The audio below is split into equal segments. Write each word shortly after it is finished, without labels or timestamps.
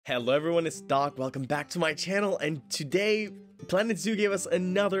Hello everyone, it's Doc. Welcome back to my channel, and today Planet Zoo gave us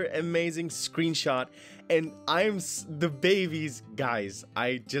another amazing screenshot, and the babies. Guys,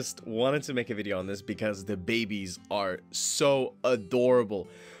 I just wanted to make a video on this because the babies are so adorable.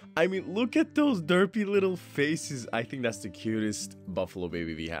 I mean, look at those derpy little faces. I think that's the cutest buffalo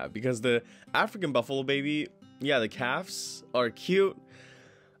baby we have, because the African buffalo baby, yeah, the calves are cute,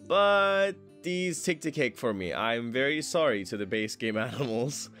 but these take the cake for me. I'm very sorry to the base game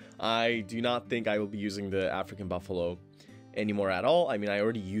animals. I do not think I will be using the African buffalo anymore at all. I mean, I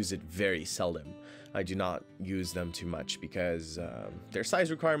already use it very seldom. I do not use them too much because their size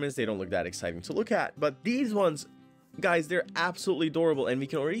requirements, they don't look that exciting to look at. But these ones, guys, they're absolutely adorable, and we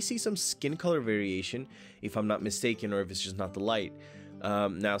can already see some skin color variation, if I'm not mistaken, or if it's just not the light.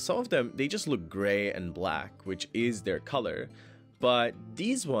 Now, some of them, they just look gray and black, which is their color. But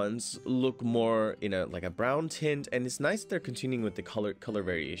these ones look more in like a brown tint, and it's nice that they're continuing with the color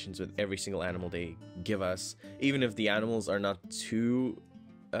variations with every single animal they give us. Even if the animals are not too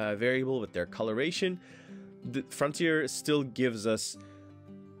variable with their coloration, the Frontier still gives us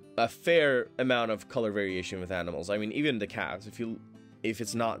a fair amount of color variation with animals. I mean, even the calves, if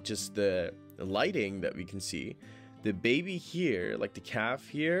it's not just the lighting that we can see, the baby here, like the calf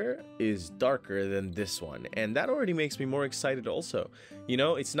here, is darker than this one, and that already makes me more excited also. You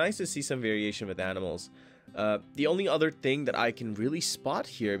know, it's nice to see some variation with animals. The only other thing that I can really spot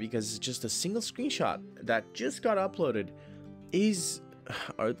here, because it's just a single screenshot that just got uploaded, is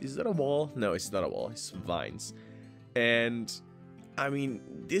that a wall? No, it's not a wall, it's vines. And I mean,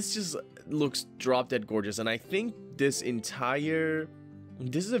 this just looks drop dead gorgeous, and I think this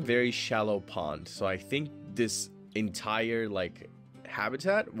is a very shallow pond, so I think this entire like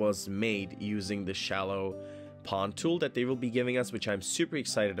habitat was made using the shallow pond tool that they will be giving us, which I'm super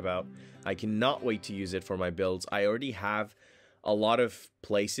excited about. I cannot wait to use it for my builds. I already have a lot of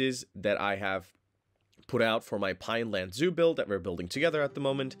places that I have put out for my Pineland Zoo build that we're building together at the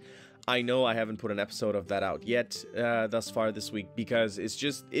moment. I know I haven't put an episode of that out yet thus far this week, because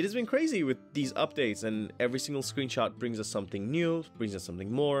it has been crazy with these updates, and every single screenshot brings us something new, brings us something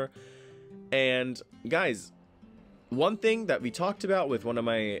more. And guys, one thing that we talked about with one of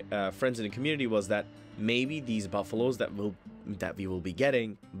my friends in the community was that maybe these buffaloes that we will be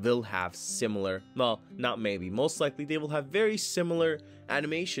getting will have similar, well, not maybe, most likely they will have very similar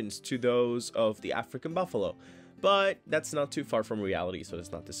animations to those of the African buffalo. But that's not too far from reality, so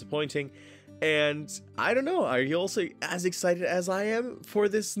it's not disappointing. And I don't know, are you also as excited as I am for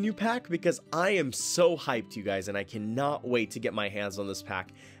this new pack? Because I am so hyped, you guys, and I cannot wait to get my hands on this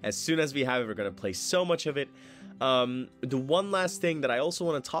pack. As soon as we have it, we're going to play so much of it. The one last thing that I also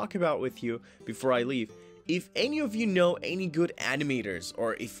want to talk about with you before I leave, if any of you know any good animators,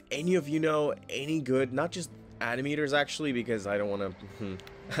 or if any of you know any good, not just animators actually, because I don't want to,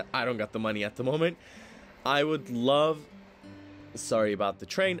 I don't got the money at the moment, I would love, sorry about the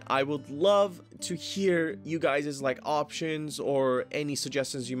train, I would love to hear you guys' like options or any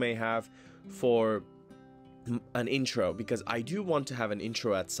suggestions you may have for an intro, because I do want to have an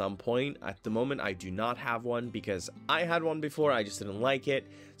intro at some point. At the moment I do not have one, because I had one before, I just didn't like it,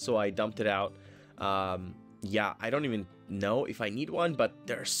 so I dumped it out. Yeah, I don't even know if I need one, but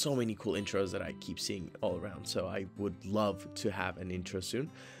there are so many cool intros that I keep seeing all around, so I would love to have an intro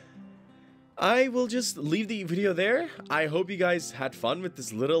soon. I will just leave the video there. I hope you guys had fun with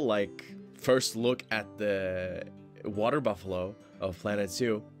this little like first look at the water buffalo of Planet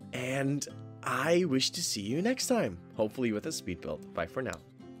Zoo, and I wish to see you next time, hopefully with a speed build. Bye for now.